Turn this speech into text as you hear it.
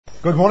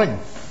Good morning.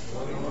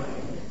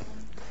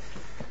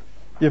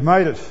 You've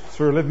made it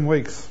through 11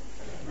 weeks.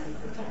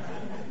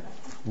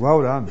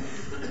 Well done.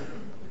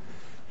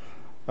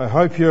 I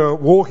hope you're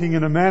walking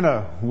in a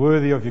manner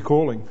worthy of your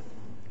calling.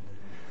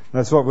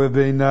 That's what we've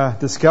been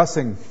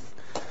discussing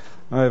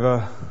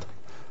over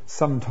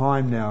some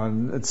time now,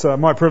 and it's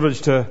my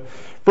privilege to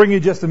bring you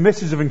just a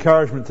message of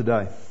encouragement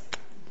today.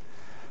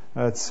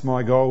 That's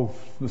my goal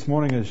this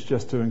morning, is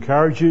just to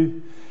encourage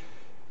you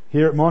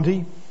here at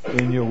Monty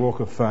in your walk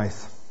of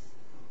faith.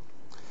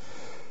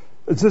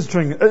 It's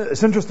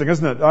interesting,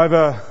 isn't it?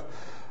 Over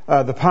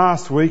the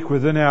past week,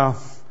 within our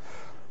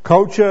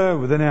culture,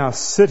 within our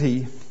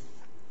city,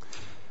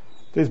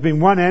 there's been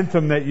one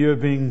anthem that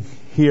you've been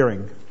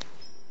hearing.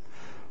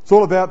 It's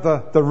all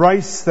about the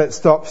race that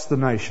stops the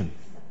nation.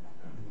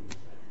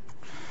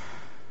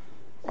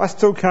 I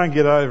still can't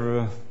get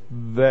over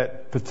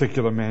that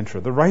particular mantra.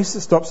 The race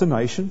that stops a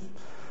nation.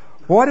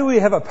 Why do we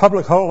have a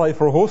public holiday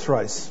for a horse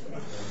race?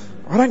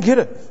 I don't get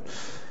it.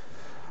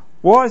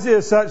 Why is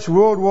there such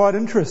worldwide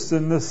interest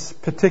in this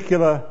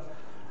particular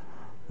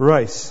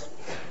race?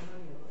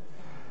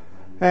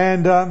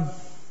 And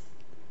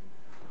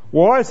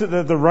why is it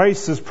that the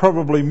race is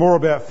probably more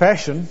about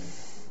fashion,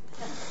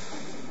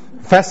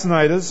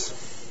 fascinators,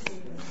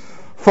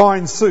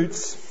 fine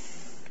suits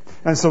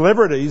and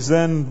celebrities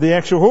than the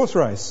actual horse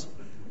race?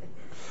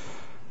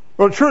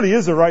 Well, it truly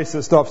is a race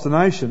that stops the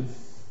nation.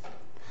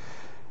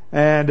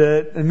 And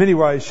it in many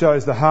ways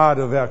shows the heart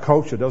of our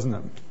culture, doesn't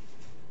it?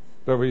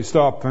 That we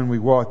stop and we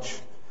watch.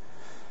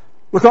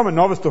 Look, I'm a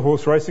novice to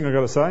horse racing, I've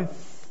got to say.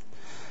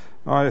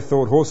 I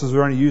thought horses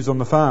were only used on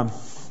the farm.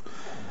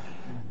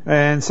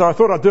 And so I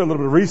thought I'd do a little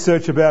bit of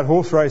research about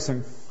horse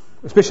racing,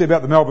 especially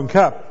about the Melbourne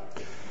Cup.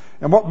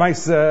 And what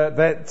makes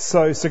that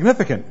so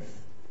significant?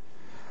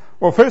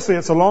 Well, firstly,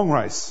 it's a long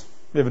race,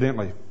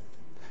 evidently.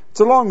 It's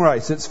a long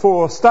race. It's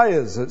for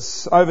stayers.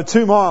 It's over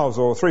 2 miles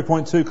or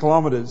 3.2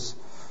 kilometres.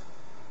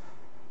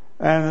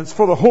 And it's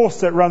for the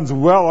horse that runs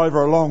well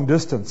over a long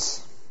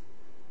distance.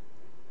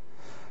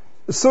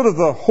 It's sort of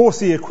the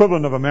horsey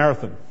equivalent of a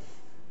marathon.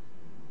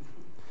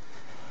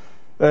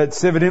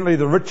 It's evidently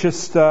the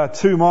richest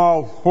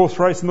 2-mile horse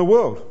race in the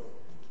world.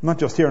 Not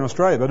just here in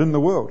Australia, but in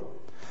the world.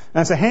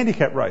 And it's a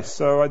handicap race,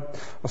 so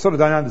I sort of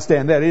don't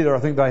understand that either. I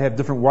think they have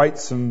different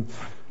weights and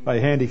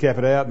they handicap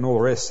it out and all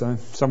the rest, so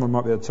someone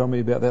might be able to tell me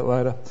about that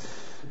later.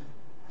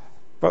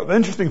 But the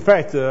interesting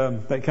fact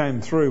that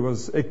came through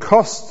was it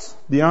costs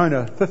the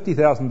owner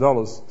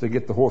 $50,000 to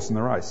get the horse in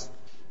the race.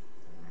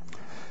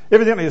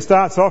 Evidently, it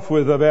starts off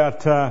with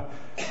about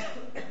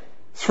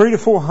 300 to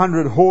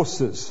 400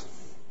 horses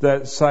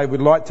that say we'd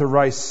like to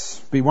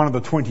be one of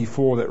the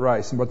 24 that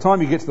race. And by the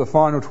time you get to the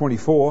final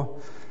 24,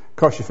 it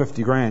costs you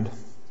 $50,000.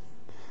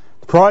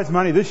 The prize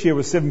money this year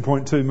was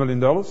 $7.2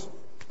 million.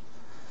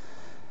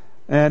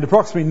 And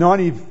approximately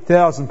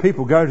 90,000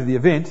 people go to the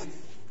event.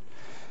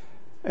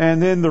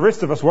 And then the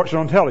rest of us watch it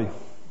on telly.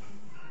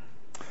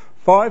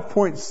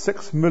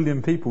 5.6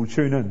 million people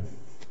tune in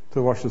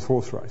to watch this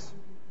horse race.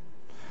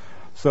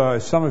 So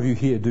some of you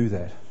here do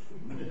that.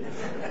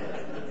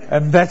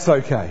 And that's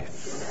okay.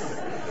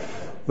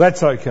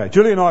 That's okay.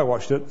 Julie and I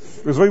watched it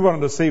because we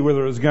wanted to see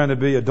whether it was going to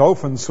be a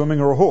dolphin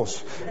swimming or a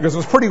horse. Because it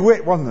was pretty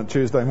wet, wasn't it,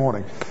 Tuesday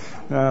morning?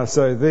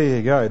 So there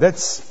you go.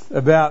 That's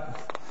about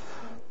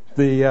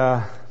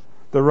the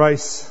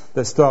race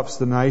that stops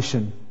the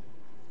nation.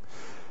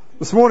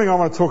 This morning I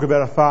want to talk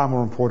about a far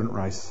more important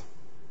race.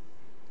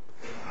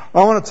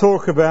 I want to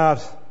talk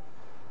about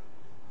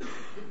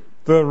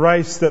the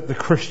race that the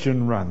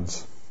Christian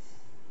runs.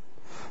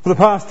 For the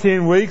past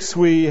 10 weeks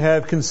we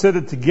have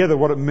considered together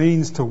what it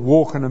means to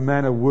walk in a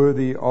manner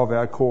worthy of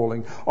our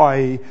calling,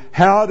 i.e.,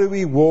 how do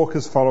we walk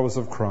as followers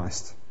of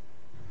Christ?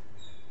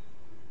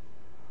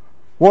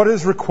 What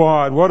is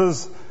required? What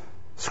does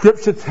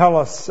Scripture tell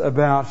us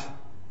about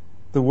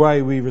the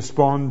way we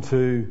respond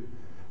to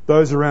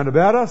those around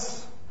about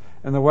us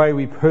and the way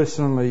we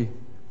personally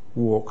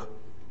walk?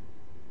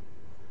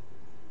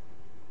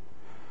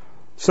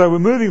 So we're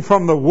moving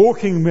from the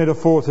walking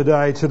metaphor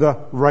today to the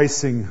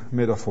racing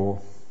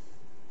metaphor.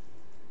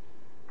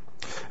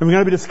 And we're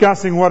going to be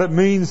discussing what it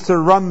means to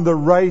run the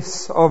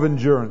race of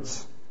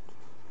endurance,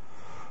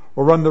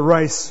 or run the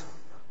race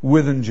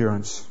with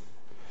endurance.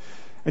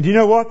 And you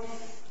know what?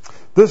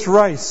 This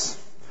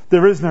race,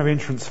 there is no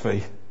entrance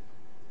fee.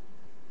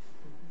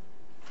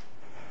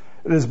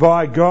 It is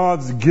by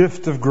God's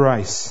gift of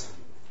grace,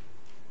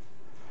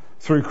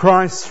 through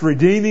Christ's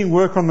redeeming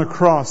work on the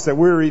cross, that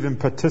we're even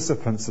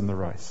participants in the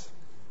race.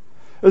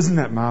 Isn't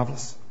that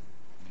marvellous?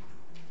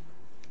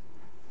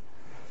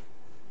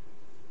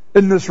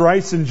 In this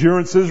race,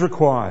 endurance is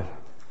required.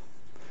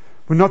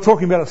 We're not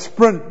talking about a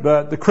sprint,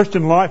 but the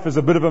Christian life is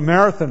a bit of a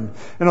marathon.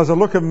 And as I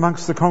look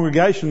amongst the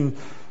congregation,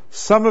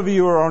 some of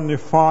you are on your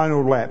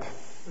final lap.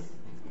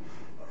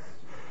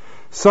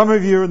 Some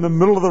of you are in the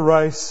middle of the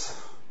race.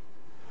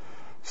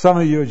 Some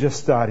of you are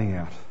just starting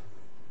out.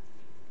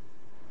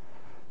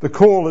 The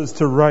call is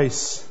to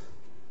race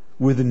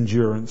with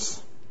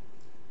endurance.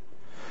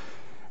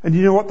 And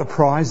you know what the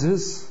prize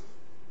is?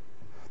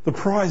 The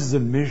prize is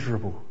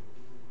immeasurable.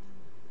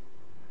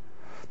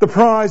 The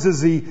prize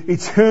is the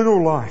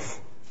eternal life.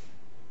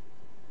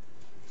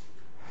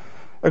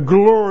 A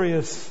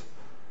glorious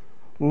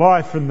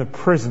life in the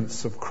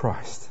presence of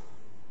Christ.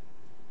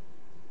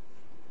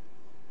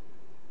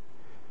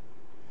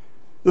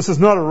 This is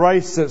not a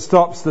race that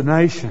stops the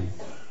nation,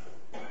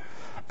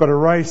 but a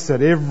race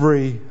that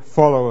every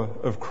follower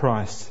of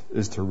Christ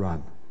is to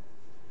run.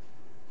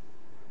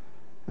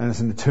 And it's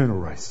an eternal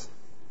race.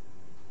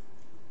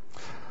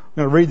 I'm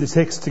going to read the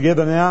text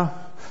together now.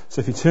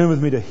 So if you turn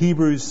with me to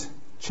Hebrews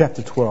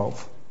chapter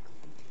 12.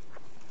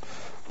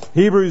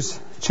 Hebrews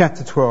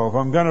chapter 12.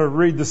 I'm going to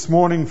read this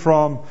morning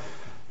from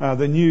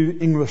the New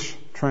English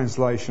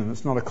Translation.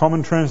 It's not a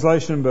common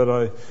translation, but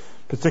I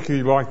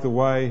particularly like the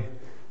way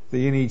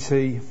the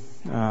NET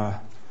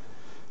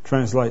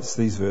translates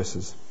these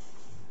verses.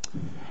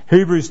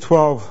 Hebrews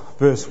 12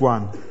 verse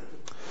 1.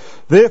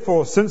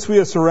 Therefore, since we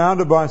are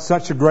surrounded by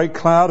such a great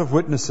cloud of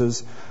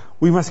witnesses,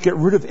 we must get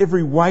rid of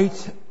every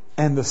weight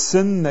and the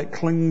sin that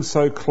clings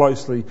so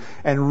closely,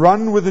 and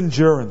run with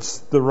endurance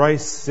the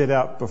race set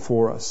out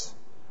before us,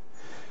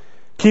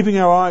 keeping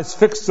our eyes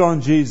fixed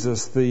on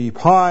Jesus, the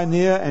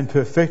pioneer and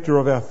perfecter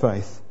of our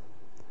faith.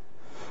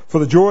 For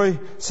the joy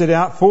set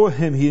out for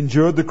him, he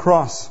endured the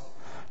cross,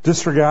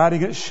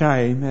 disregarding its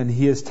shame, and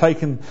he has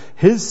taken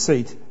his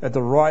seat at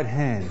the right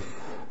hand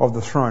of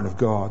the throne of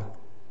God.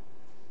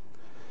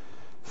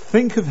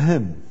 Think of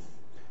him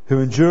who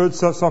endured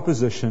such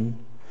opposition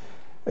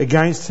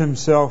against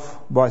himself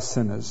by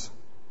sinners,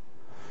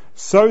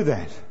 so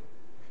that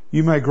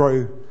you may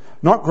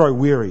not grow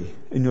weary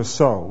in your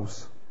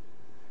souls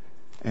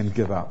and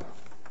give up.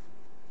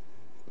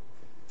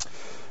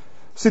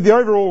 See, the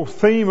overall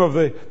theme of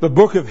the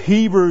book of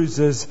Hebrews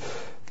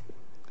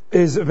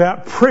is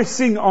about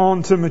pressing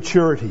on to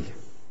maturity.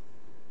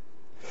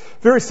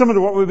 Very similar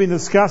to what we've been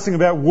discussing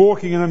about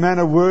walking in a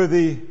manner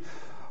worthy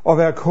of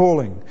our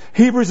calling.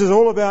 Hebrews is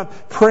all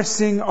about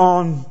pressing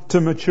on to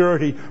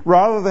maturity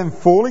rather than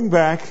falling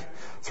back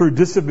through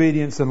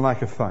disobedience and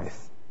lack of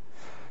faith.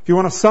 If you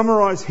want to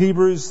summarize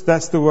Hebrews,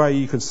 that's the way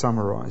you could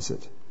summarize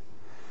it.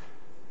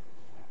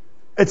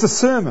 It's a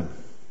sermon.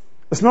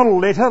 It's not a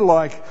letter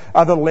like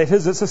other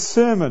letters. It's a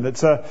sermon.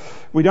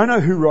 We don't know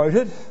who wrote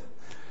it,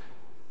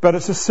 but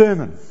it's a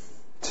sermon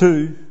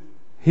to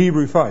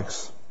Hebrew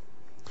folks.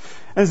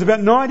 And there's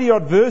about 90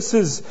 odd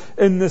verses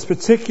in this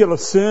particular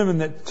sermon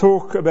that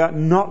talk about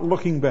not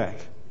looking back,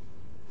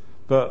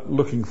 but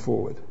looking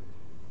forward.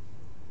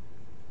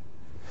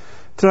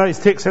 Today's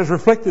text has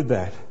reflected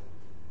that.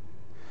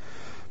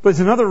 But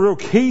there's another real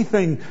key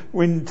thing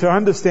to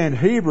understand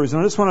Hebrews,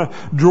 and I just want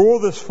to draw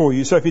this for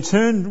you. So if you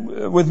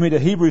turn with me to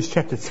Hebrews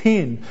chapter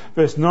 10,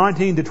 verse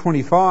 19 to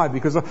 25,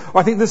 because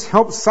I think this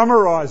helps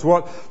summarize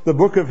what the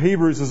book of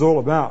Hebrews is all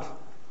about.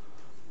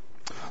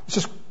 Let's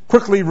just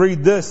quickly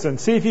read this and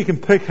see if you can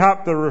pick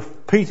up the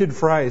repeated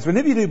phrase.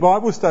 Whenever you do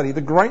Bible study, the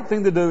great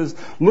thing to do is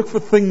look for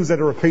things that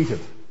are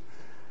repeated.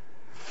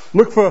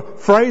 Look for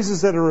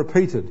phrases that are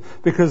repeated,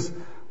 because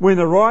when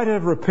the writer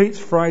repeats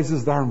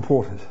phrases, they're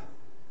important.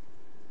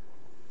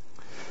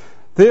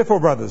 Therefore,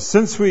 brothers,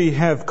 since we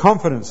have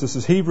confidence, this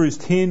is Hebrews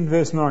 10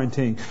 verse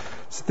 19.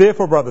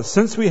 Therefore, brothers,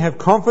 since we have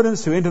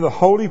confidence to enter the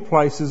holy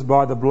places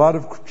by the blood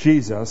of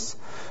Jesus,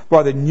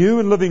 by the new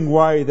and living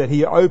way that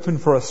he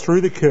opened for us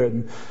through the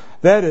curtain,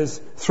 that is,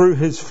 through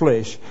his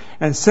flesh.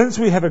 And since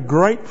we have a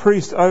great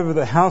priest over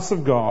the house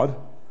of God,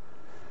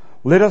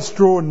 let us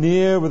draw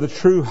near with a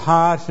true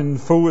heart and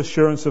full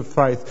assurance of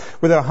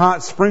faith, with our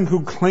hearts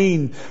sprinkled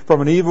clean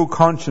from an evil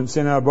conscience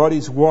and our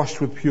bodies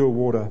washed with pure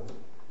water.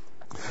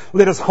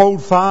 Let us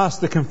hold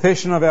fast the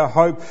confession of our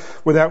hope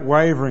without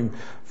wavering,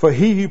 for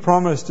he who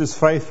promised is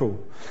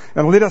faithful.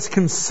 And let us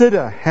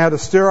consider how to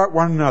stir up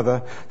one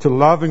another to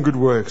love and good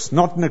works,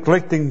 not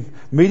neglecting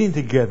meeting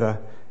together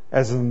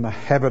as in the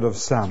habit of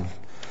some,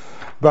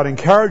 but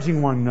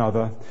encouraging one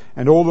another,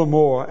 and all the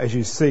more as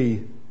you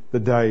see the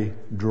day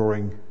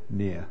drawing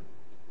near.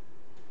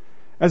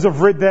 As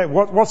I've read that,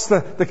 what's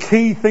the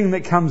key thing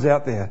that comes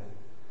out there?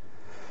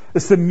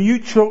 It's the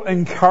mutual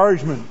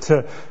encouragement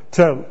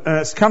and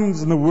it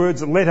comes in the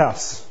words, let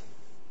us.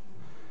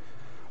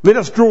 Let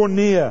us draw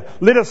near.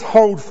 Let us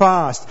hold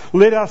fast.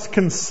 Let us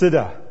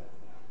consider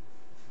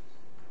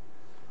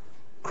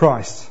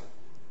Christ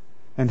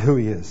and who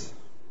he is.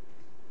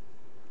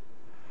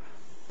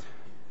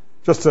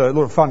 Just a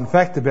little fun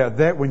fact about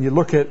that, when you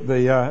look at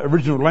the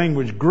original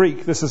language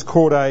Greek, this is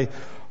called a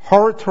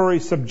hortatory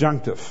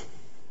subjunctive,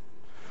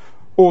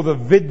 or the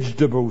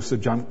vegetable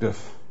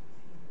subjunctive.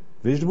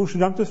 Vegetable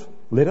subjunctive?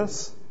 Let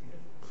us.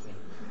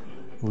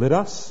 Let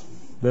us.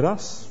 Let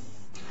us.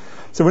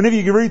 So whenever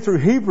you read through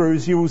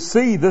Hebrews, you will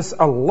see this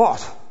a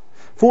lot.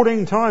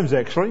 14 times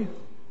actually.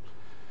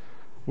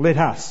 Let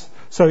us.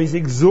 So he's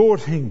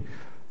exhorting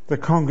the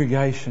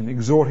congregation,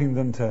 exhorting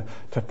them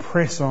to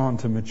press on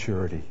to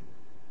maturity.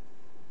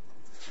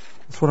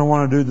 That's what I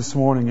want to do this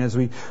morning as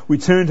we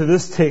turn to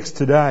this text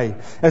today.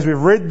 As we've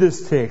read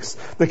this text,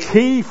 the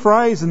key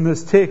phrase in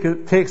this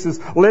text is,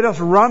 let us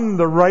run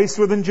the race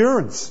with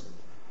endurance.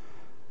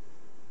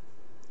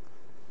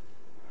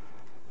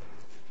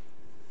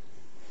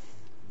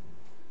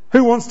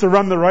 Who wants to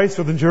run the race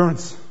with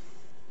endurance?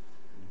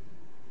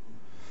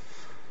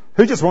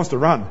 Who just wants to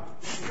run?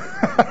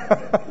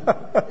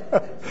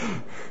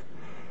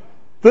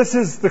 This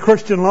is the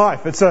Christian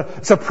life. It's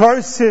a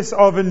process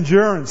of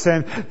endurance,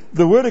 and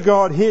the Word of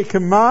God here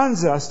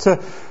commands us to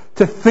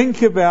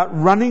think about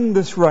running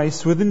this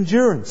race with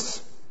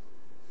endurance.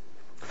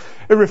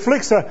 It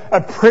reflects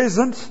a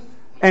present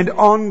and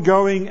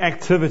ongoing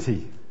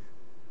activity.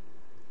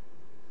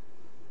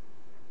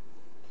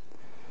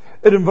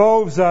 It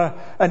involves an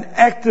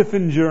active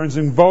endurance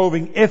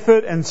involving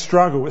effort and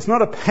struggle. It's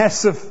not a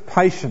passive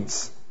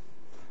patience.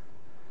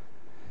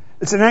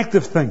 It's an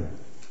active thing.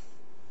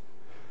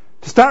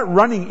 To start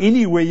running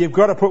anywhere, you've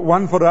got to put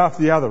one foot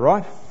after the other,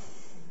 right?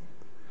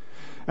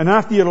 And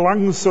after your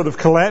lungs sort of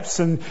collapse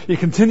and you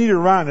continue to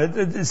run,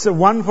 it's a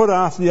one foot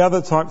after the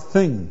other type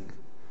thing.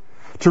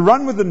 To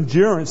run with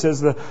endurance, as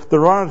the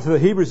writer to the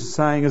Hebrews is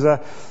saying, is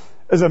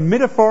a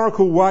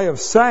metaphorical way of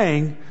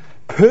saying,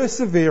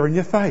 persevere in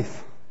your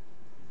faith.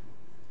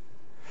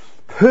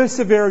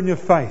 Persevere in your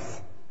faith.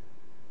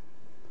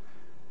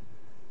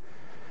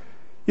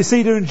 You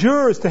see, to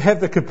endure is to have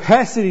the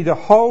capacity to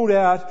hold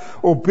out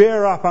or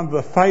bear up under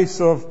the face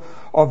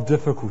of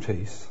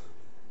difficulties.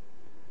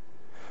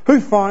 Who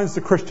finds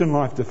the Christian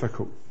life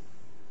difficult?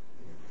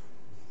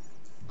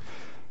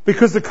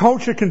 Because the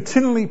culture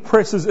continually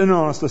presses in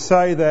on us to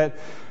say that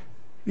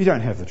you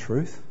don't have the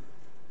truth.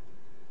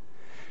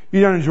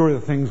 You don't enjoy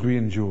the things we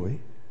enjoy.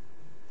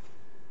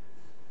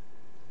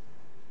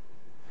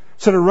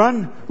 So to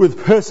run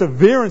with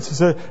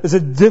perseverance is a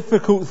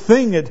difficult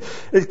thing.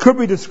 It could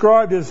be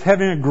described as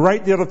having a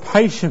great deal of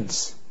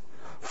patience,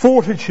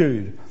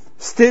 fortitude,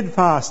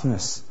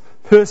 steadfastness,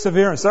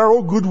 perseverance. They're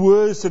all good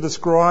words to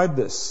describe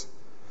this.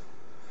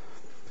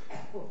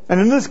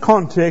 And in this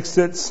context,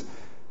 it's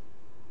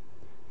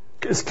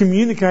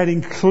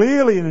communicating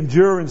clearly an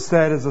endurance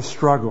that is a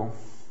struggle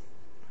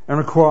and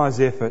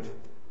requires effort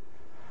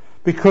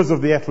because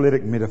of the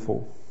athletic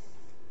metaphor.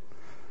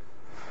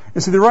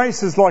 And so the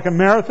race is like a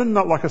marathon,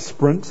 not like a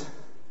sprint.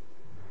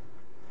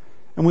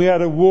 And we are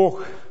to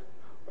walk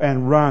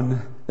and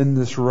run in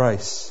this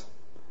race.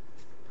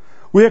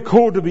 We are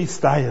called to be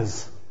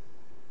stayers.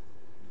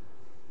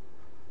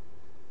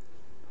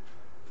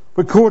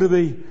 We're called to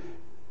be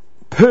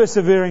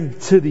persevering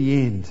to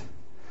the end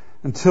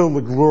until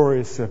the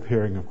glorious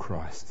appearing of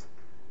Christ.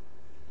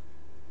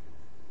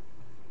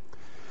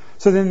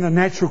 So then the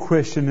natural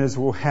question is,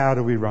 well, how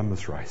do we run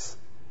this race?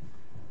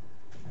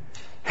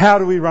 How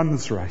do we run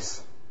this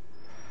race?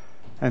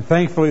 And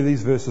thankfully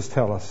these verses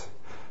tell us,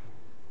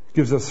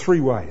 gives us three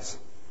ways.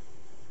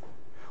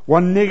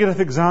 One negative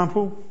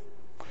example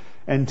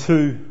and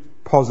two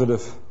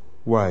positive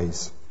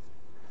ways.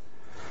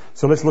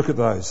 So let's look at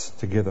those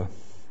together.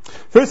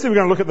 Firstly, we're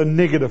going to look at the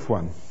negative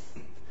one.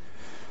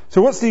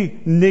 So what's the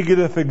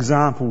negative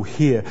example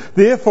here?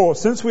 Therefore,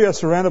 since we are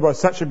surrounded by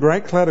such a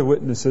great cloud of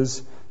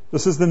witnesses,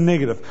 this is the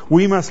negative.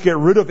 We must get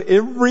rid of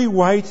every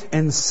weight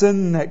and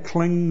sin that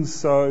clings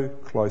so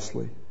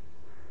closely.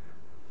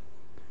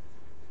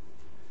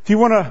 If you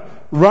want to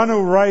run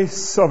a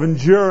race of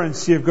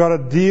endurance, you've got to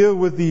deal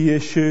with the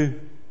issue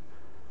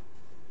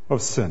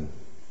of sin.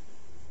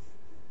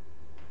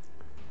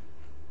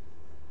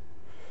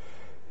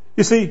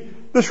 You see,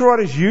 this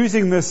writer is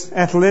using this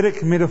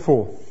athletic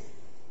metaphor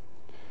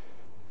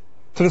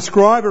to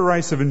describe a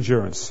race of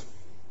endurance.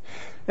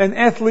 And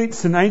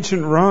athletes in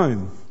ancient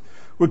Rome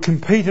would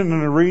compete in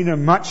an arena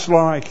much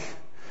like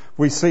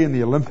we see in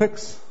the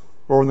Olympics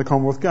or in the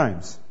Commonwealth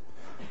Games.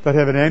 They'd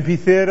have an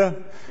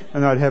amphitheatre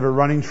and they'd have a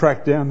running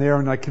track down there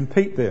and they'd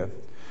compete there.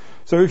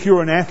 So if you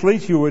were an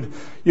athlete, you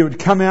would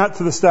come out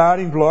to the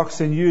starting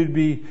blocks and you'd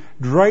be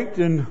draped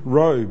in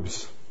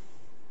robes.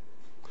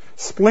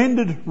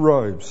 Splendid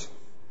robes.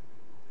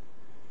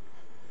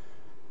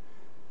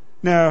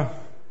 Now,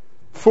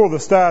 before the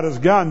starter's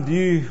gun, do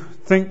you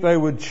think they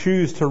would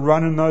choose to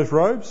run in those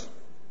robes?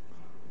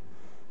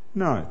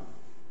 No.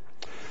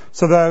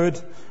 So they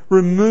would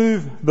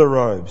remove the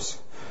robes.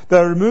 They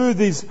would remove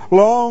these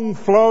long,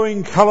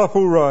 flowing,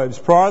 colourful robes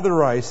prior to the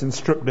race and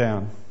strip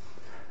down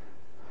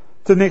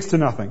to next to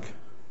nothing.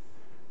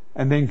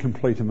 And then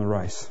complete in the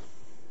race.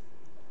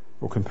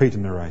 Or compete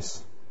in the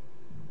race.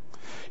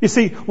 You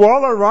see,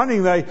 while they're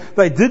running,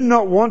 they did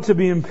not want to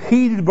be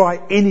impeded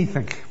by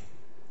anything.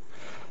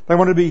 They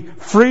wanted to be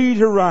free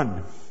to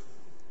run.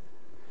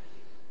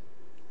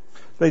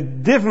 They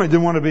definitely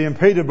didn't want to be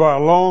impeded by a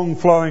long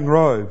flowing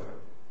robe.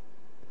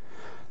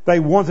 They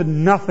wanted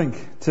nothing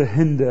to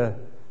hinder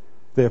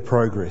their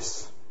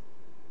progress.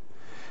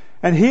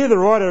 And here the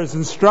writer is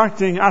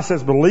instructing us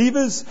as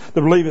believers,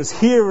 the believers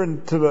here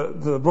into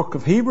the book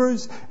of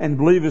Hebrews, and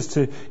believers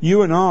to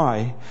you and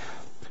I.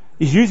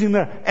 He's using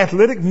the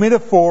athletic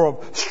metaphor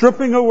of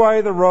stripping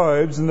away the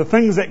robes and the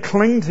things that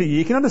cling to you.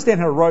 You can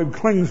understand how a robe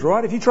clings,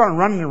 right? If you try and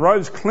run and the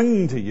robe's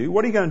clinging to you,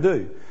 what are you going to do?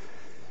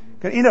 You're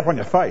going to end up on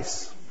your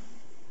face.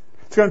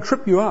 It's going to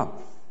trip you up.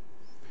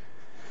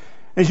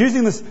 And he's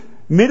using this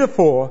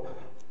metaphor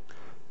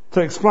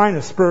to explain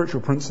a spiritual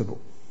principle.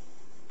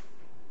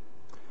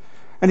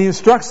 And he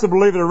instructs the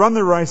believer to run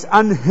the race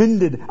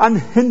unhindered.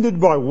 Unhindered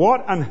by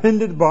what?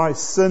 Unhindered by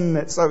sin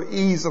that so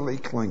easily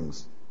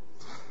clings.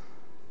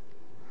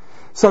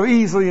 So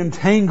easily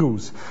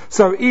entangles.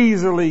 So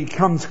easily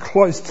comes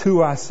close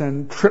to us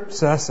and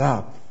trips us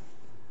up.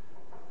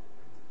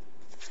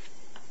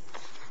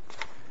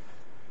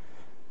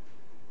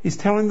 He's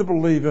telling the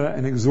believer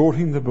and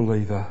exhorting the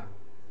believer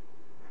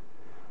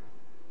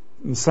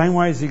in the same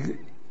way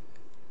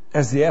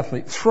as the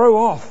athlete. Throw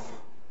off.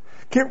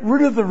 Get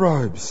rid of the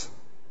robes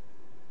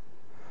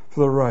for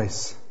the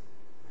race.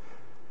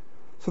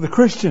 So the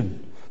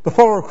Christian, the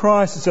follower of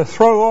Christ, is to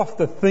throw off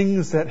the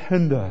things that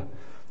hinder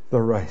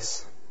the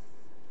race.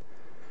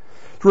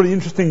 It's a really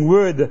interesting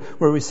word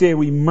where we say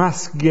we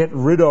must get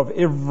rid of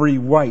every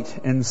weight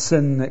and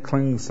sin that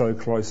clings so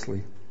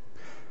closely.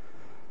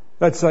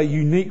 That's a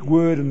unique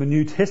word in the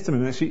New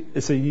Testament. Actually,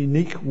 it's a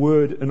unique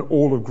word in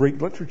all of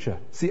Greek literature.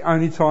 It's the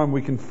only time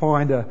we can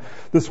find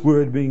this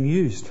word being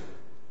used.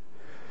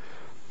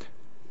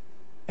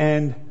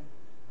 And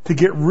to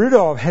get rid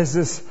of has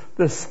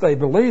this, they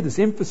believe, this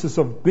emphasis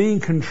of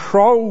being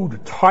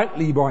controlled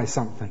tightly by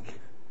something.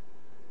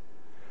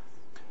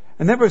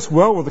 And that works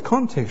well with the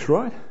context,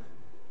 right?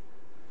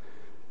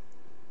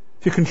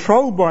 If you're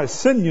controlled by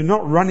sin, you're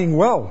not running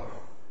well.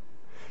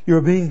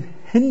 You're being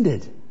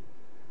hindered.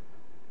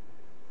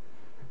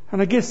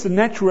 And I guess the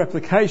natural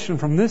application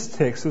from this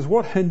text is,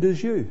 what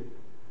hinders you?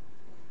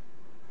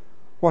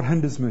 What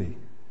hinders me?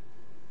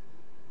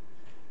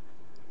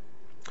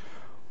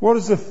 What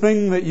is the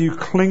thing that you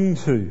cling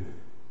to?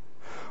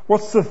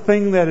 What's the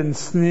thing that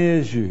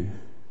ensnares you?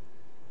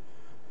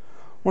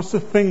 What's the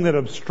thing that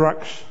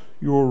obstructs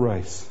your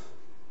race?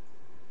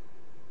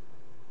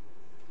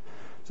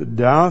 Is it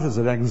doubt? Is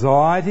it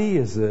anxiety?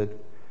 Is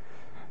it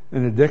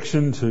an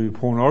addiction to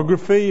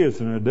pornography? Is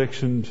it an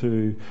addiction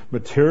to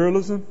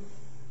materialism?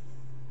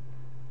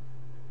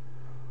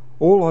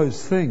 All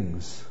those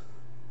things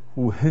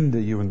will hinder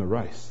you in the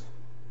race.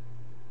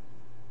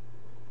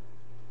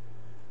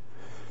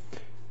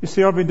 You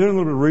see, I've been doing a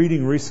little bit of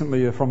reading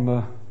recently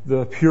from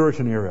the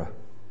Puritan era.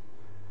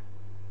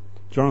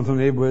 Jonathan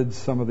Edwards,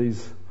 some of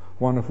these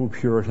wonderful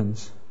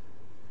Puritans.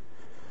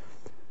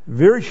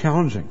 Very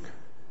challenging.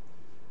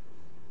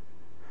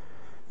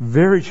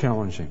 Very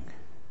challenging.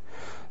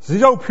 So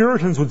these old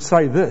Puritans would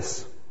say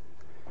this: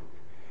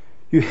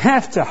 you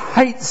have to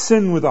hate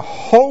sin with a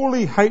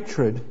holy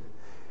hatred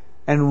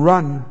and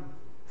run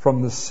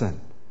from the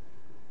sin.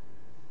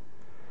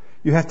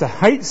 You have to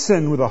hate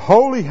sin with a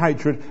holy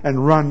hatred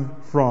and run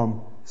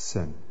from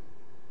sin.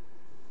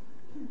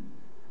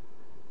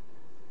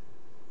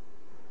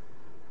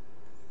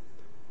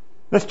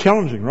 That's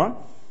challenging, right?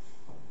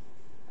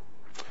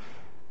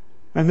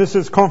 And this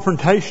is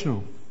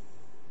confrontational.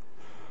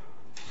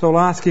 So I'll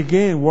ask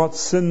again, what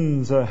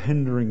sins are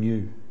hindering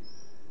you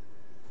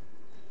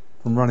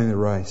from running the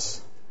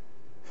race?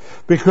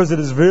 Because it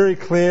is very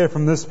clear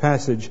from this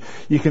passage,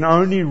 you can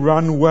only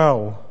run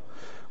well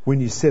when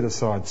you set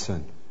aside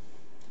sin.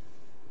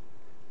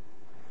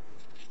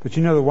 But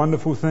you know the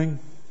wonderful thing?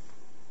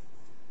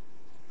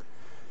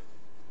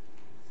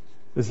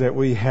 Is that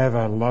we have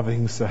a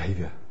loving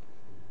Saviour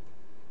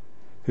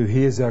who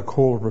hears our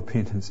call of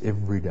repentance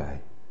every day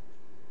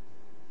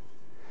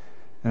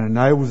and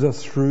enables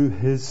us through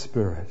His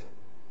Spirit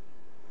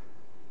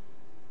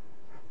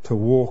to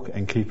walk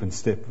and keep in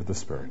step with the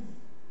Spirit.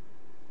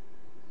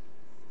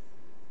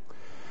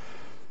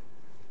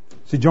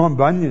 See, John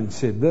Bunyan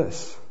said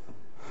this,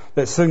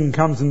 that sin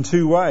comes in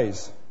two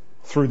ways: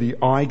 through the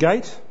eye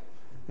gate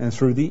and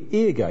through the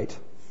ear gate.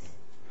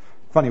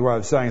 Funny way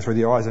of saying through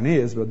the eyes and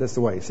ears, but that's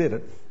the way he said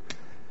it.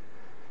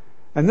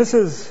 And this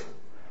is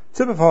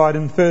typified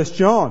in 1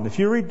 John. If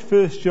you read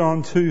 1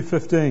 John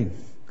 2:15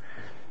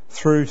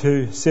 through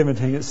to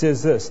 17, it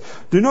says this: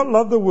 do not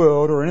love the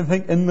world or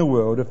anything in the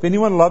world. If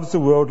anyone loves the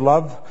world,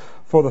 love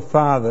for the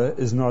Father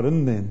is not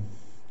in them.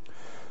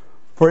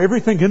 For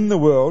everything in the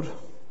world,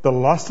 the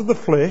lust of the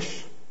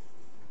flesh,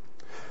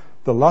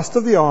 the lust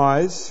of the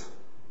eyes,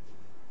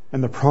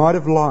 and the pride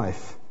of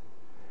life,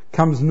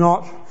 comes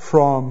not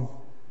from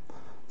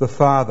the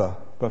Father,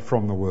 but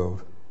from the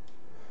world.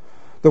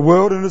 The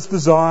world and its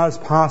desires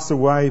pass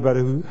away, but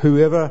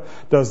whoever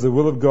does the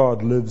will of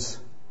God lives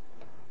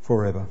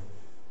forever.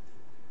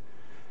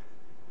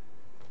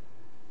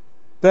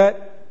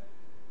 That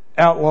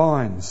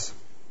outlines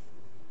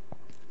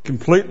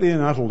completely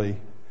and utterly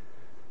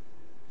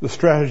the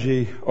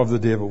strategy of the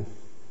devil.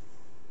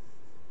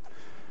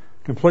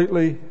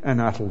 Completely and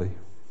utterly.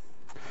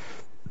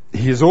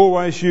 He has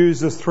always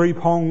used this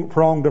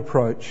three-pronged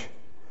approach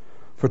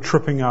for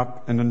tripping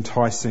up and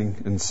enticing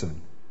in sin.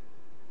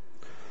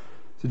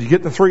 So do you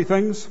get the three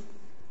things?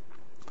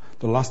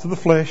 The lust of the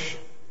flesh,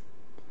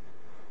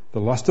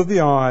 the lust of the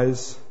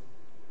eyes,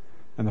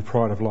 and the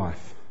pride of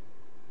life.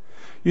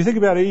 You think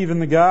about Eve in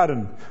the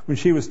garden when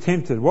she was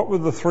tempted. What were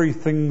the three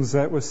things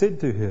that were said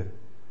to her?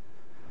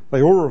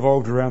 They all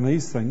revolved around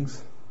these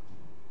things.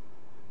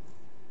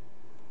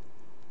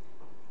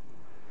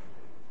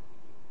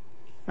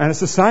 And it's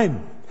the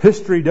same.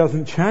 History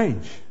doesn't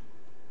change.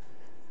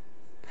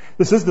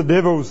 This is the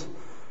devil's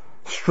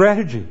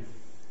strategy.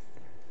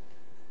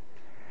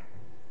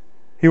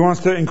 He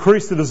wants to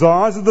increase the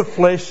desires of the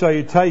flesh, so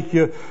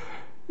you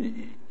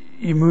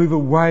move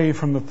away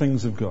from the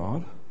things of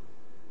God.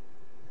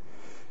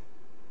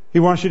 He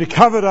wants you to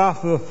covet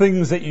after the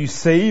things that you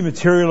see,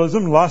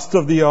 materialism, lust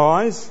of the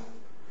eyes,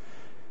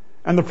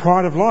 and the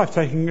pride of life,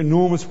 taking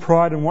enormous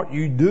pride in what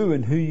you do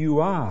and who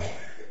you are.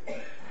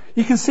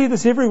 You can see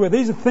this everywhere.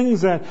 These are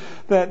things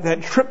that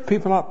trip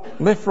people up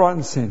left, right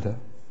and centre.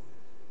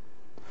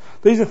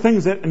 These are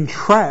things that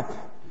entrap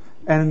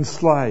and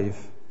enslave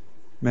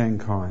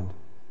mankind.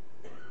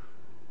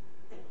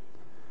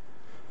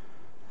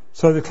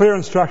 So the clear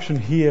instruction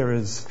here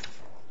is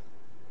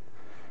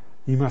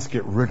you must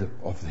get rid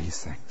of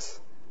these things.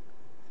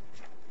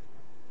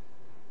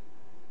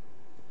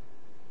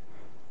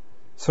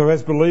 So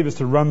as believers,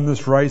 to run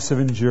this race of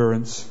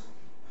endurance,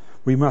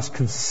 we must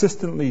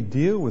consistently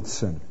deal with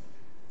sin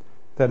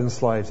that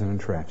enslaves and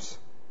entraps.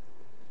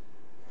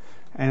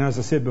 And as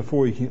I said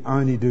before, you can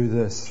only do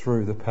this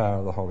through the power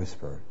of the Holy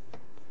Spirit.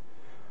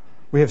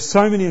 We have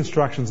so many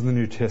instructions in the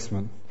New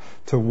Testament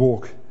to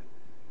walk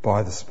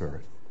by the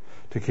Spirit,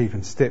 to keep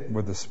in step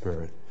with the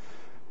Spirit.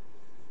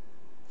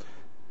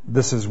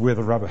 This is where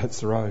the rubber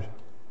hits the road.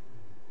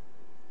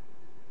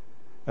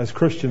 As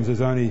Christians,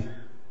 it's only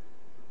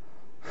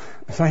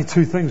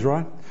two things,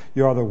 right?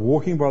 You're either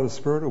walking by the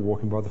Spirit or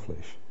walking by the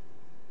flesh.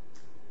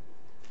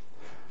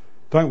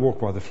 Don't walk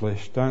by the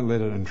flesh. Don't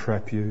let it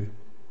entrap you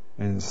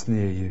and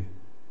ensnare you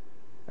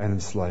and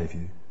enslave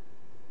you.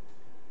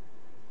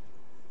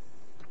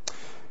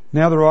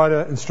 Now the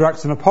writer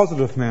instructs in a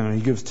positive manner. He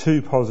gives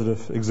two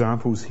positive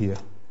examples here.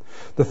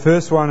 The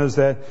first one is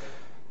that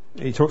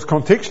he talks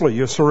contextually.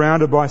 You're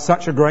surrounded by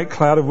such a great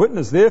cloud of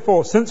witnesses.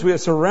 Therefore, since we are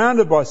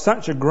surrounded by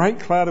such a great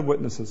cloud of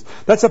witnesses,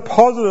 that's a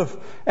positive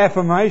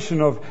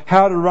affirmation of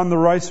how to run the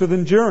race with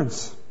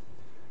endurance.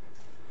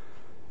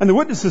 And the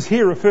witnesses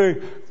here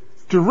refer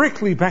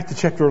directly back to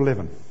chapter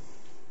 11.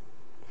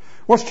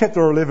 What's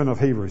chapter 11 of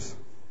Hebrews?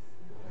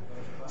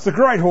 It's the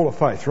great hall of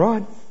faith,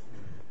 right?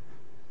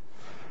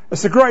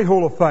 It's the great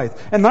hall of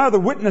faith. And they are the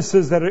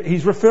witnesses that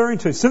he's referring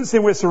to. Since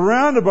then, we're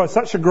surrounded by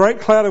such a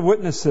great cloud of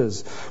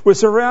witnesses. We're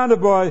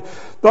surrounded by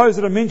those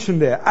that are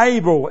mentioned there.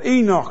 Abel,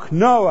 Enoch,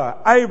 Noah,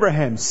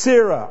 Abraham,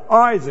 Sarah,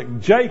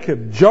 Isaac,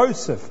 Jacob,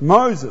 Joseph,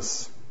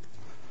 Moses.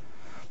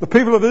 The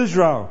people of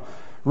Israel,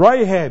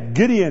 Rahab,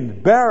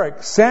 Gideon,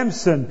 Barak,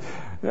 Samson,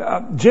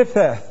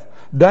 Jephthah,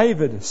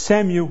 David,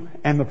 Samuel,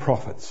 and the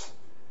prophets.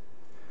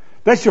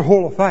 That's your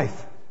hall of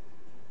faith.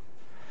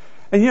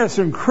 And it's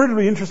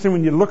incredibly interesting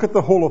when you look at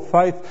the hall of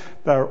faith,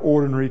 they are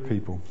ordinary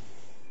people.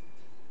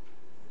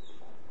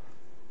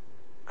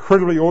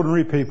 Incredibly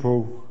ordinary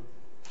people,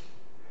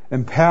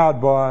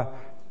 empowered by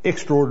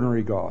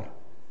extraordinary God.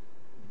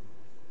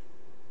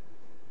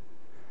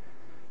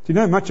 Do you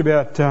know much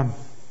about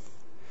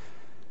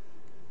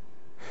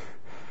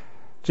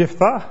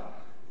Jephthah?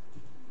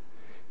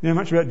 You know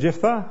much about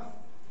Jephthah?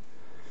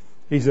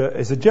 He's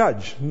a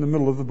judge in the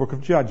middle of the book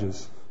of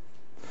Judges.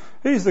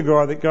 He's the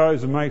guy that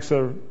goes and makes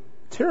a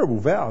terrible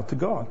vow to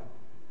God.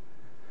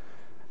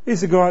 He's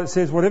the guy that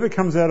says, whatever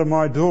comes out of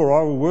my door,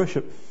 I will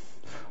worship.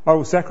 I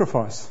will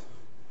sacrifice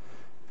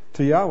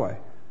to Yahweh.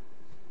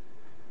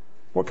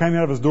 What came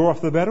out of his door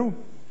after the battle?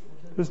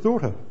 His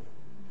daughter.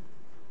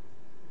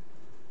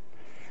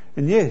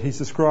 And yet he's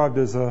described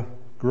as a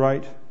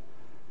great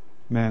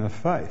man of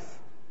faith.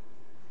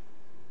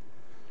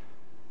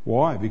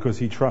 Why? Because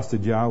he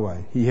trusted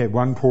Yahweh. He had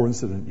one poor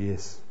incident,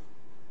 yes.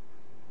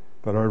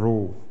 But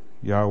overall,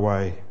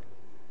 Yahweh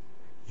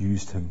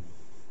used him.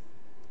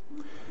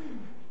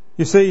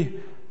 You see,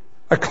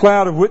 a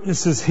cloud of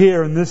witnesses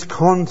here in this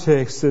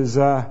context is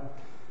there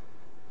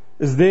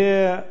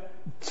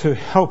to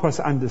help us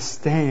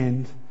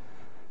understand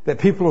that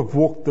people have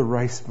walked the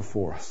race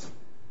before us.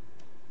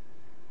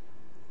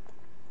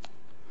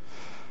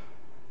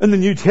 In the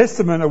New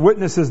Testament, a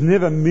witness is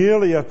never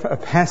merely a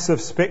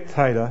passive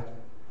spectator,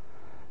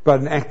 but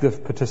an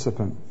active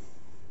participant.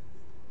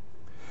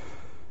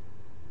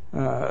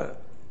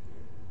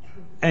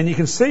 And you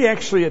can see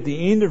actually at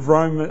the end of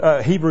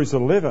Hebrews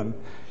 11,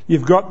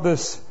 you've got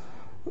this,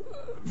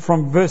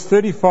 from verse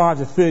 35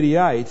 to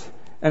 38,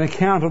 an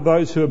account of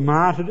those who are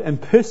martyred and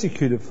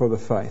persecuted for the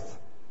faith.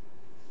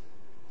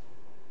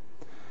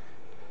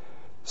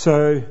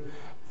 So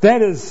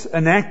that is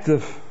an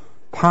active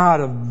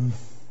part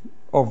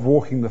of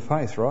walking the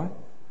faith, right?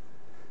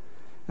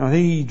 And I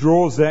think he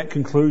draws that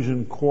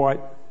conclusion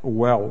quite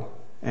well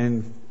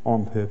and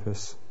on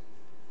purpose.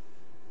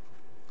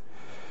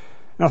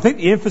 And I think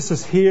the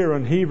emphasis here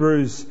in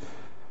Hebrews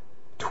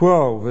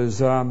 12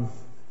 is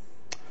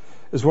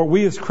what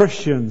we as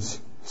Christians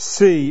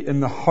see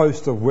in the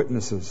host of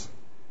witnesses.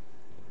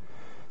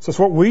 So it's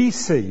what we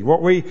see,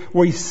 what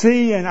we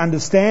see and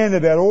understand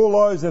about all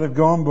those that have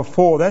gone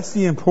before. That's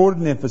the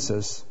important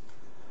emphasis,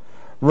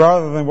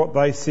 rather than what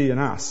they see in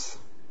us.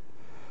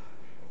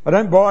 I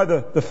don't buy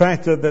the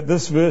fact that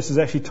this verse is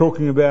actually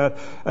talking about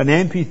an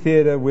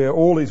amphitheatre where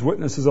all these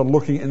witnesses are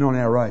looking in on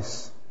our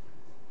race.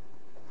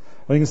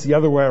 think it's the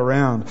other way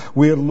around.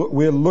 We're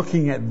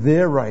looking at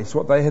their race,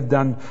 what they have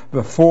done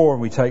before,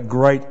 and we take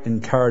great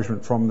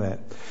encouragement from that.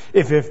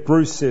 F.F.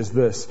 Bruce says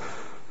this: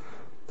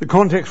 the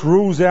context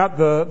rules out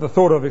the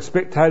thought of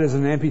spectators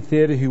in an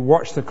amphitheatre who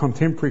watch the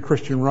contemporary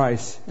Christian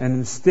race, and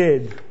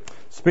instead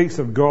speaks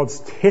of God's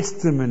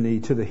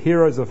testimony to the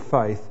heroes of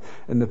faith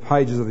in the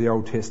pages of the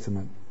Old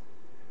Testament.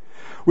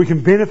 We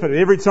can benefit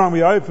every time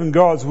we open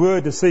God's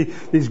Word to see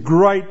these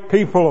great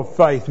people of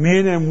faith,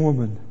 men and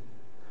women.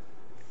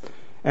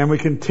 And we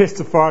can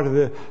testify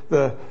to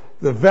the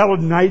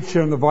valid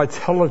nature and the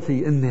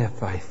vitality in their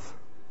faith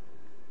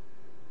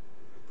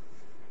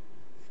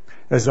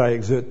as they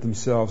exert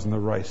themselves in the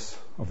race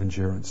of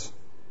endurance.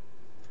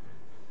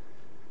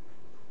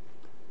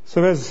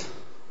 So as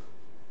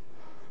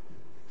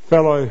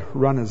fellow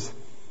runners,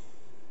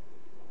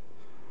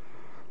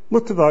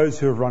 look to those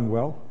who have run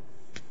well.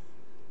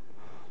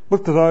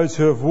 Look to those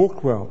who have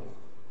walked well.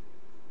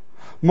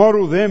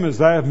 Model them as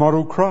they have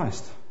modelled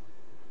Christ.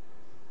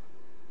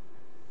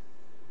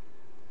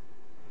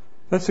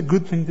 That's a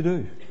good thing to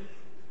do,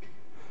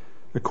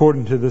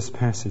 according to this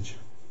passage.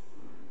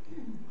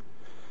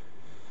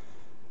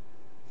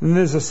 And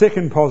there's a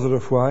second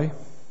positive way.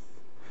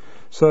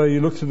 So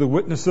you look to the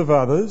witness of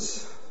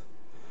others.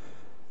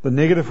 The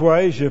negative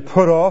way is you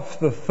put off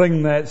the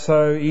thing that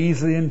so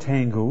easily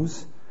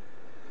entangles.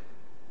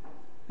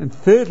 And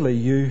thirdly,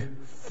 you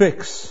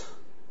fix,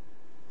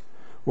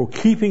 or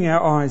keeping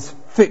our eyes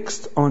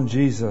fixed on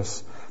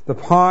Jesus, the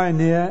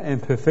pioneer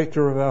and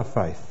perfecter of our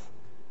faith.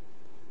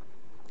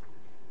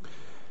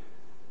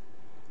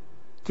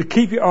 To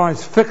keep your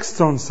eyes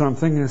fixed on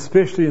something, and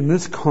especially in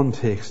this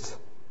context,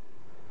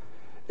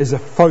 is a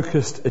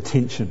focused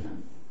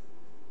attention.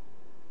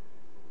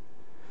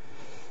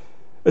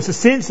 It's a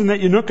sense in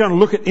that you're not going to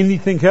look at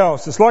anything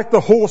else. It's like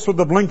the horse with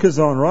the blinkers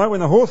on, right?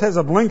 When the horse has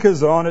the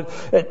blinkers on,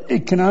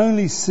 it can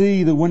only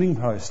see the winning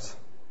post.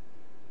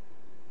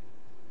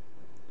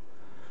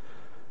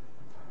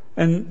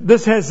 And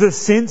this has this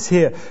sense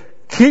here.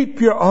 Keep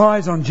your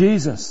eyes on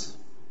Jesus.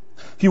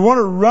 If you want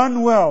to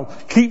run well,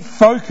 keep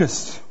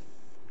focused.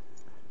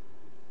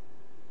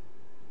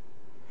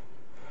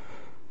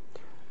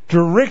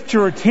 Direct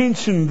your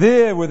attention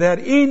there without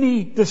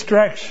any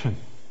distraction.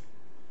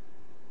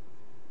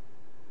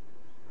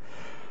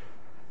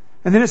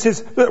 And then it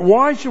says, but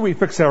why should we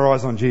fix our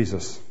eyes on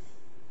Jesus?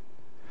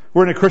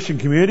 We're in a Christian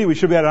community. We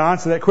should be able to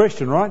answer that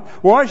question, right?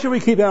 Why should we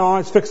keep our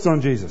eyes fixed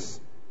on Jesus?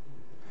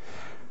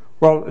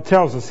 Well, it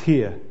tells us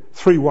here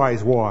 3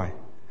 ways why.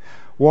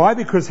 Why?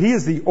 Because He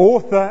is the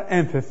author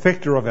and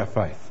perfecter of our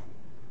faith.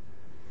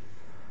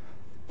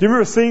 Do you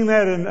remember seeing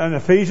that in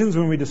Ephesians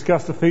when we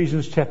discussed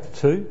Ephesians chapter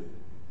 2?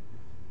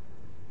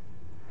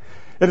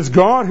 It is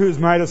God who has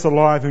made us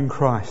alive in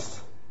Christ.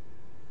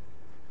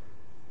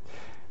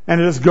 And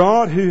it is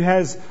God who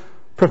has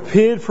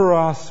prepared for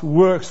us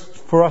works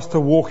for us to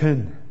walk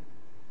in.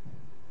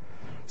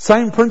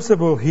 Same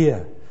principle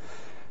here.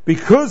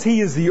 Because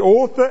He is the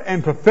author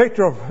and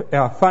perfecter of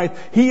our faith,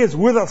 He is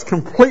with us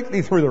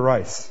completely through the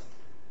race.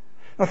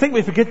 I think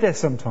we forget that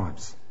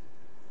sometimes.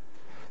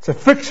 So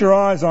fix your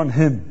eyes on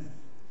Him.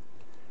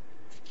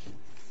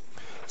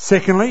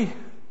 Secondly,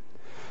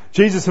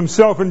 Jesus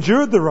Himself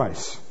endured the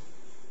race.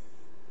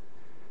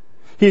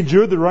 He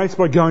endured the race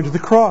by going to the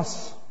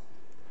cross.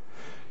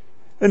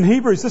 In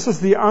Hebrews, this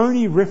is the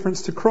only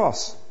reference to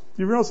cross. Do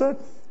you realise that?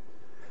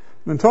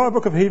 The entire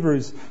book of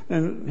Hebrews,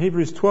 in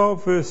Hebrews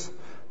 12 verse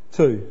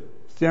 2,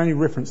 it's the only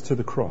reference to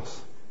the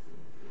cross.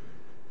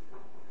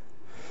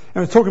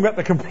 And we're talking about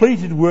the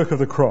completed work of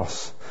the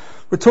cross.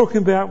 We're talking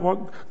about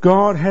what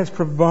God has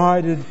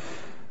provided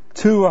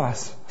to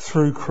us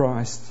through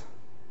Christ.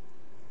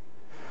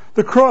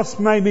 The cross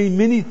may mean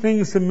many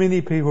things to many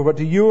people, but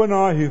to you and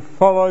I who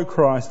follow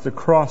Christ, the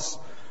cross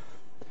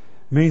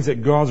means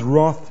that God's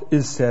wrath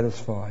is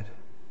satisfied.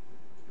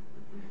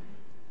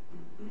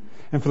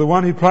 And for the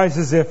one who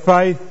places their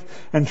faith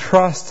and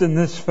trust in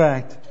this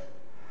fact,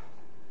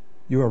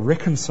 you are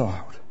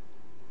reconciled.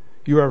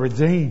 You are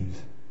redeemed.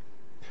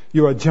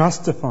 You are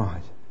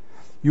justified.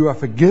 You are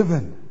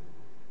forgiven.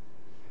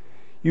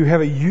 You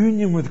have a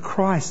union with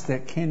Christ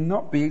that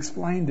cannot be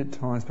explained at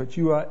times, but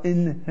you are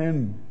in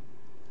Him.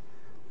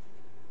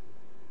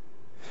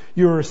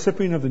 You are a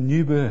recipient of the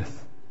new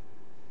birth.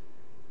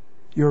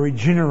 You are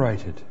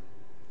regenerated.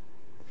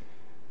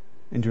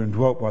 And you're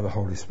indwelt by the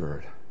Holy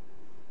Spirit.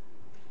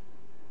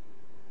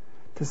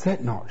 Does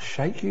that not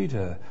shake you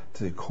to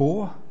the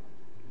core?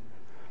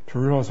 To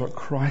realise what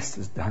Christ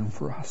has done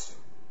for us?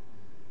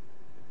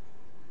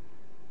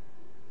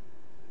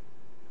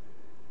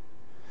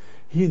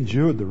 He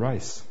endured the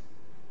race.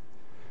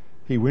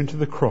 He went to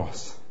the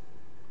cross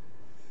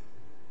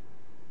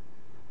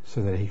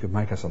so that He could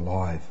make us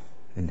alive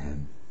in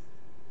Him.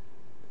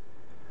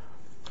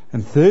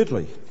 And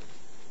thirdly,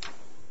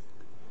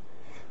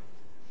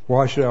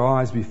 why should our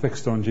eyes be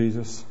fixed on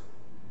Jesus?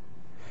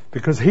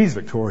 Because He's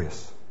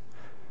victorious.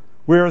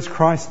 Where is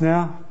Christ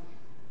now?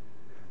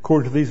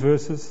 According to these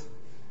verses,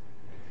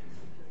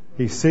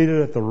 He's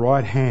seated at the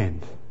right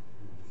hand,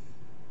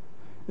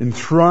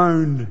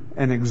 enthroned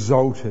and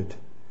exalted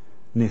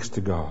next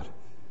to God.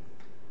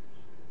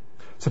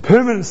 It's a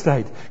permanent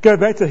state. Go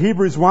back to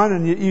Hebrews 1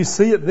 and you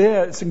see it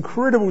there. It's an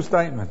incredible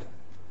statement.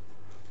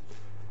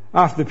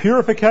 After the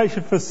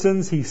purification for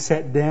sins, he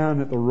sat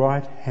down at the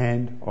right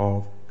hand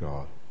of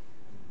God.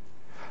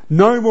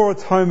 No more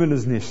atonement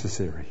is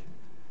necessary,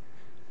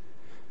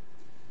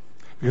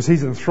 because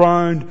he's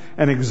enthroned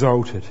and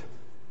exalted.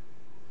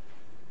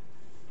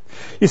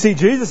 You see,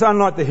 Jesus,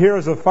 unlike the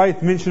heroes of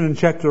faith mentioned in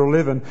chapter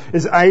 11,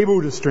 is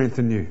able to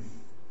strengthen you.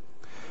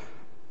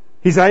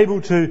 He's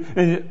able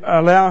to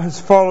allow his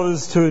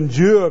followers to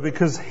endure,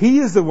 because he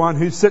is the one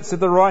who sits at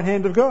the right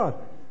hand of God.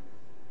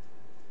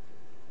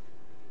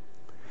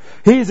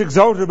 He is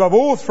exalted above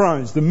all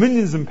thrones,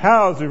 dominions and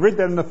powers. We read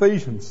that in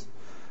Ephesians.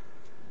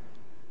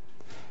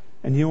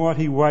 And you know what?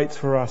 He waits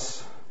for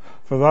us,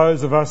 for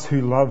those of us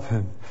who love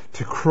him,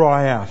 to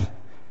cry out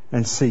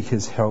and seek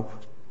his help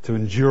to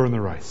endure in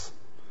the race.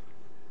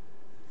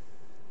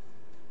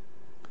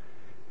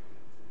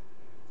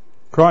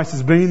 Christ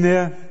has been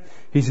there.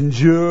 He's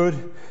endured,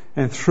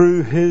 and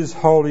through his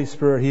Holy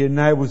Spirit, he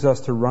enables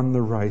us to run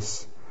the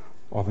race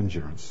of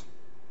endurance.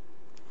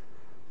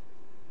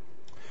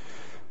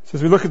 So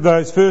as we look at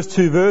those first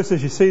two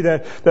verses, you see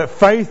that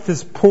faith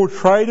is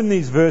portrayed in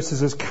these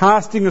verses as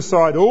casting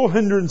aside all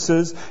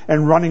hindrances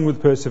and running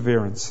with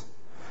perseverance.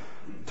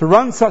 To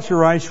run such a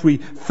race, we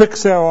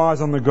fix our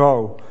eyes on the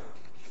goal.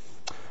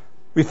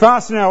 We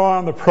fasten our eye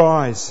on the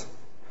prize.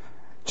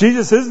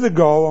 Jesus is the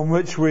goal on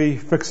which we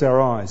fix our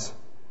eyes.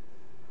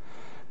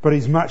 But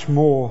he's much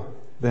more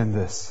than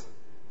this.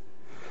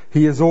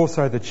 He is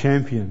also the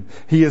champion.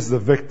 He is the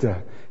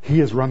victor. He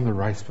has run the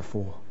race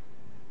before.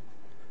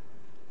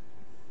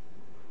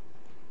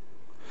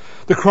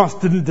 The cross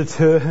didn't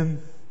deter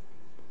him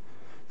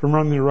from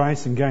running the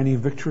race and gaining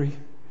victory,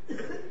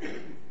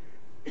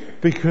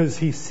 because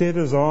he set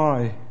his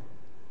eye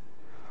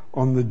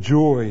on the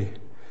joy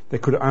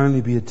that could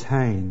only be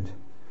attained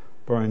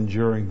by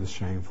enduring the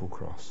shameful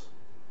cross.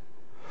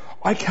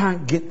 I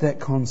can't get that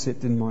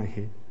concept in my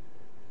head.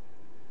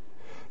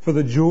 For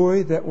the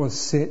joy that was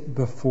set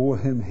before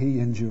him, he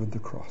endured the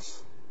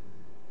cross.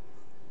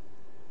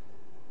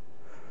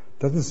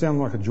 Doesn't sound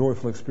like a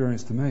joyful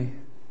experience to me.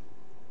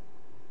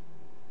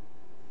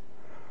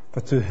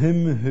 But to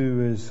him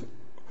who is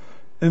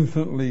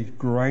infinitely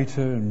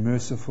greater and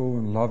merciful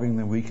and loving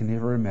than we can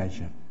ever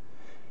imagine,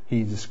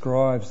 he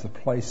describes the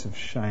place of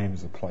shame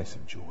as a place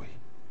of joy.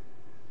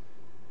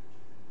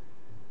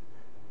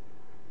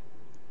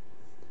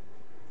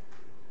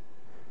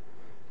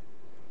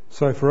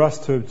 So for us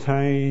to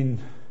obtain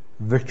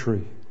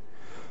victory,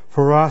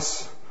 for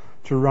us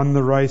to run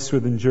the race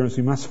with endurance,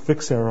 we must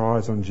fix our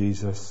eyes on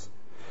Jesus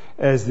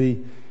as the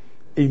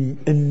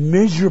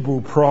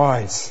immeasurable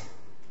prize.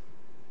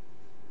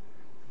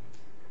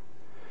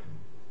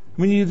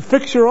 When you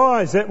fix your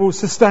eyes, that will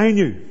sustain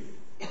you.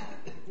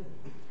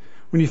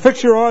 When you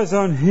fix your eyes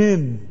on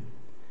him,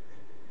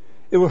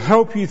 it will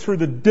help you through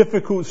the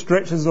difficult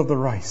stretches of the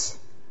race.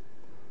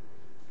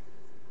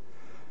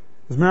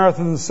 As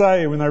marathons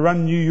say, when they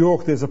run New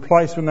York, there's a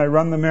place when they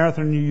run the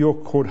marathon in New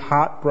York called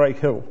Heartbreak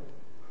Hill.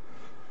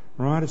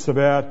 Right? It's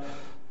about,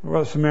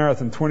 what's the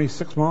marathon,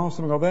 26 miles,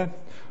 something like that?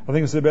 I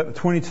think it's about the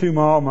 22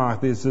 mile mark.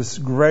 There's this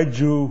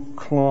gradual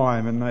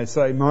climb, and they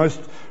say most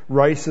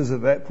racers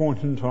at that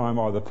point in time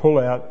either pull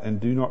out and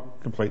do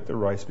not complete the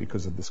race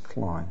because of this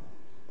climb.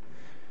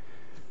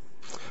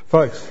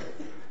 Folks,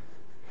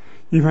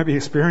 you may be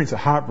experiencing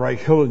a heartbreak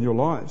hill in your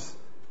lives.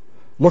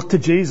 Look to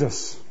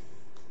Jesus.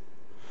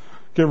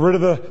 Get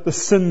rid of the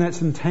sin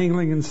that's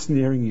entangling and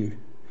snaring you,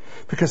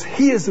 because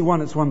he is the one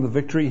that's won the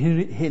victory,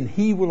 and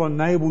he will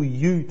enable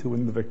you to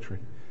win the victory.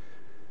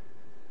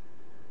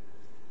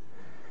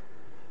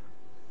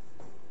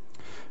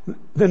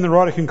 Then the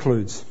writer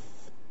concludes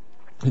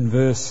in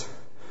verse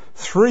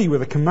 3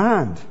 with a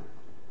command.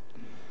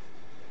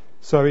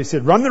 So he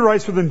said, run the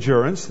race with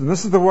endurance, and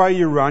this is the way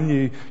you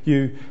run.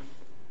 You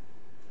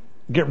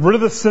get rid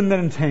of the sin that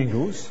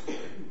entangles.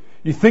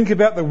 You think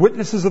about the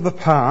witnesses of the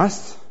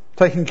past,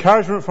 take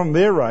encouragement from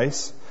their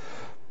race,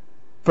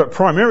 but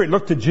primarily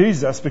look to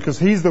Jesus, because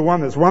he's the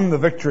one that's won the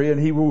victory,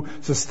 and he will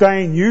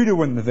sustain you to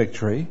win the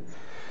victory.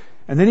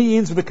 And then he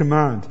ends with a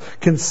command.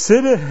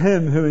 Consider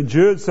him who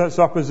endured such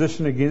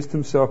opposition against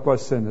himself by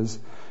sinners.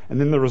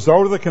 And then the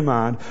result of the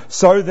command,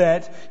 so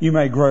that you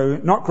may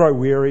not grow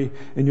weary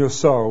in your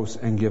souls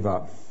and give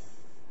up.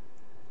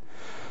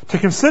 To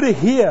consider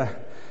here,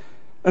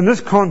 in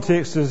this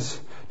context, is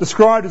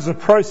described as a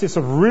process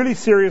of really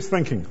serious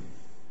thinking,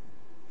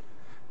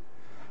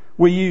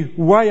 where you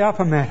weigh up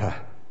a matter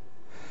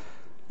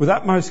with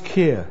utmost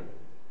care,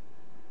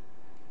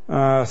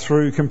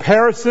 through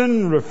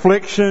comparison,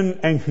 reflection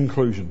and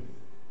conclusion.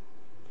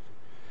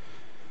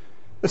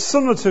 It's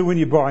similar to when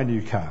you buy a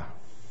new car.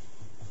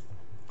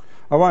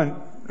 I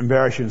won't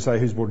embarrass you and say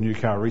who's bought a new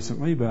car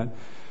recently, but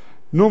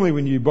normally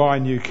when you buy a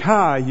new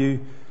car,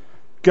 you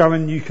go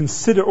and you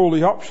consider all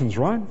the options,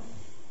 right?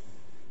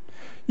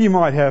 You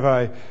might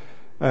have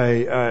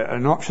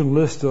an option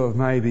list of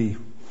maybe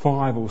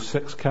 5 or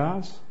 6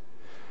 cars.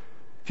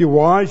 If you're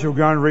wise, you'll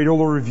go and read all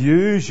the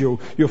reviews. You'll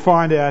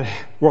find out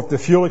what the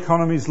fuel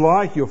economy is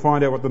like. You'll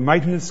find out what the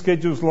maintenance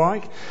schedule is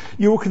like.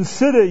 You will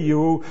consider.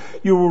 You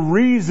will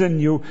reason.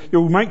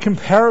 You'll make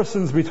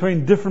comparisons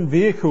between different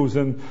vehicles,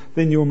 and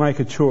then you'll make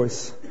a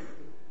choice.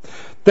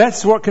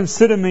 That's what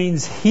consider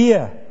means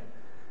here.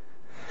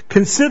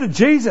 Consider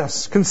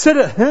Jesus.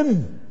 Consider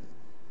Him.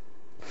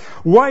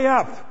 Weigh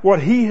up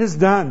what He has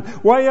done.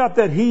 Weigh up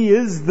that He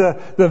is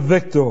the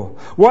victor.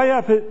 Weigh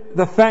up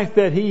the fact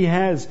that He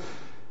has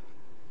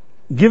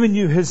given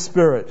you His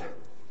Spirit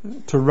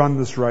to run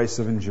this race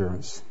of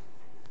endurance.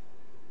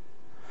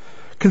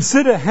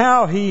 Consider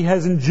how He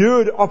has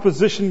endured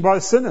opposition by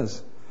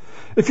sinners.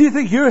 If you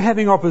think you're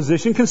having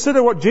opposition,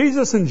 consider what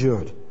Jesus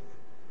endured.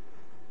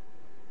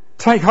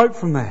 Take hope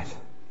from that.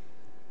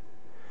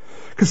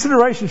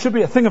 Consideration should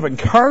be a thing of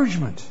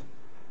encouragement,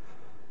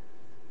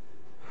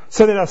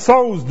 so that our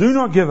souls do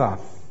not give up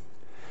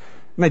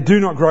and they do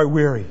not grow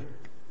weary,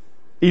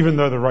 even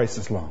though the race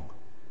is long.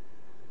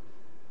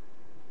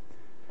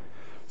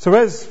 So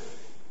as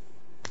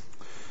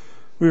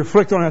we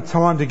reflect on our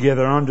time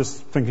together, I'm just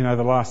thinking over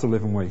the last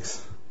 11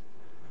 weeks,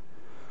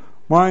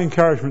 my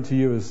encouragement to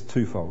you is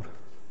twofold.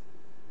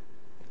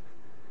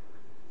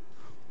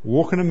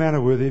 Walk in a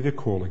manner worthy of your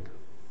calling,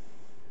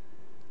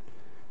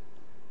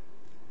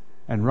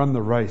 and run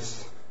the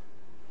race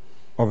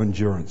of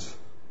endurance.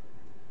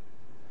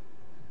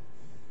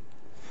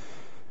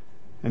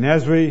 And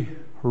as we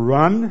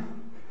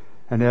run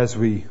and as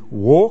we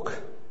walk,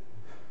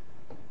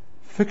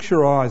 fix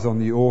your eyes on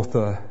the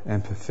author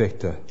and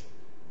perfecter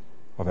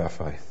of our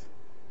faith.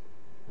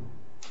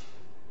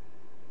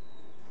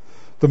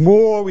 The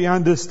more we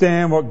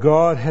understand what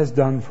God has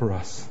done for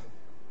us,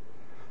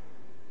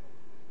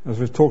 as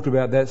we've talked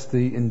about, that's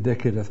the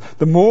indicative.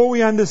 The more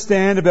we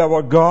understand about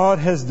what God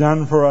has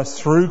done for us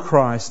through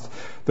Christ,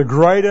 the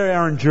greater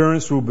our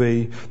endurance will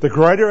be, the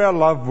greater our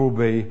love will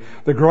be,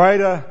 the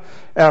greater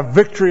our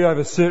victory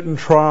over certain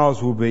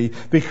trials will be,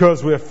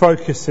 because we're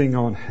focusing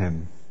on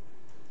Him.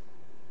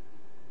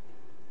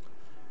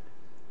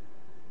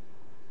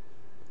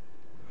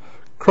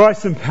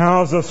 Christ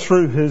empowers us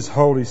through His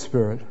Holy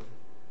Spirit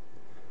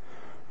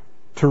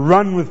to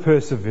run with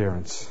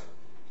perseverance,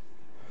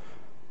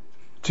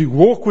 to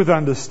walk with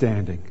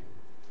understanding,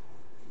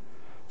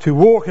 to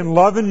walk in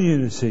love and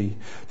unity,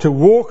 to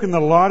walk in the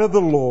light of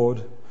the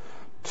Lord,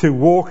 to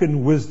walk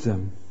in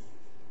wisdom,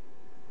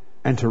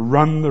 and to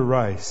run the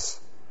race,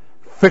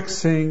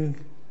 fixing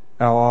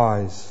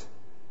our eyes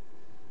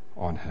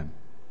on Him.